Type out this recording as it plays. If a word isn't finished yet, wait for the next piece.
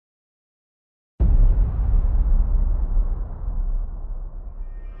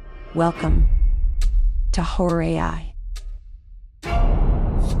Welcome to Horror AI.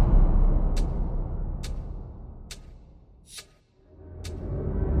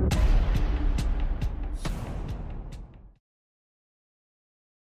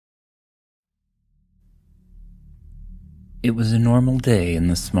 It was a normal day in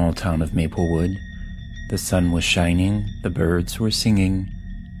the small town of Maplewood. The sun was shining, the birds were singing,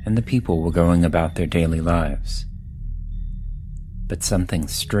 and the people were going about their daily lives. But something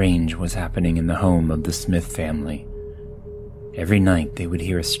strange was happening in the home of the Smith family. Every night they would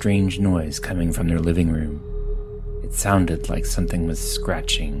hear a strange noise coming from their living room. It sounded like something was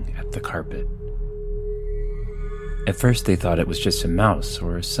scratching at the carpet. At first they thought it was just a mouse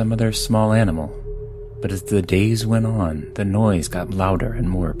or some other small animal. But as the days went on, the noise got louder and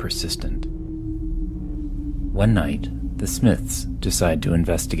more persistent. One night, the Smiths decided to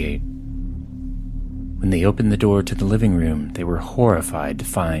investigate. When they opened the door to the living room, they were horrified to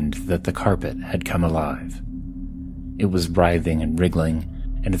find that the carpet had come alive. It was writhing and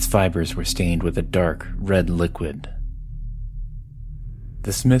wriggling, and its fibers were stained with a dark, red liquid.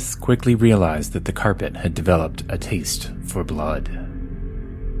 The Smiths quickly realized that the carpet had developed a taste for blood.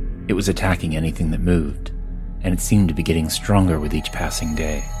 It was attacking anything that moved, and it seemed to be getting stronger with each passing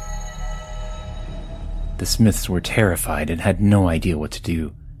day. The Smiths were terrified and had no idea what to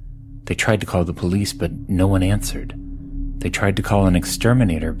do. They tried to call the police, but no one answered. They tried to call an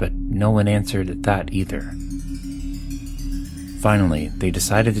exterminator, but no one answered at that either. Finally, they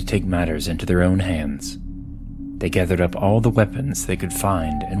decided to take matters into their own hands. They gathered up all the weapons they could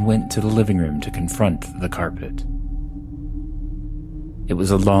find and went to the living room to confront the carpet. It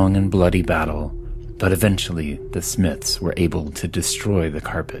was a long and bloody battle, but eventually the Smiths were able to destroy the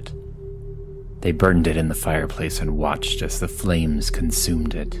carpet. They burned it in the fireplace and watched as the flames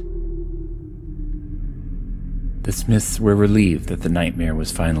consumed it. The Smiths were relieved that the nightmare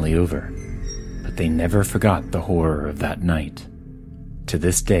was finally over, but they never forgot the horror of that night. To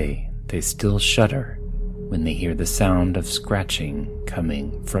this day, they still shudder when they hear the sound of scratching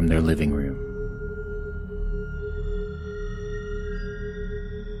coming from their living room.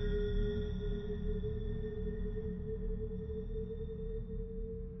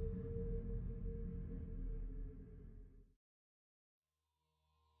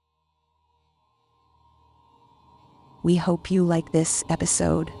 We hope you like this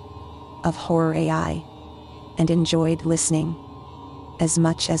episode of Horror AI and enjoyed listening as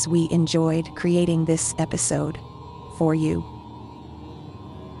much as we enjoyed creating this episode for you.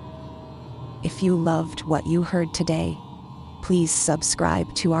 If you loved what you heard today, please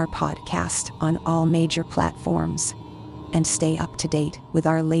subscribe to our podcast on all major platforms and stay up to date with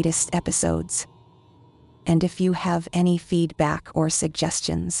our latest episodes. And if you have any feedback or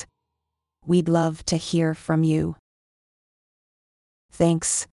suggestions, we'd love to hear from you.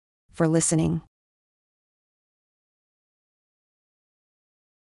 Thanks for listening.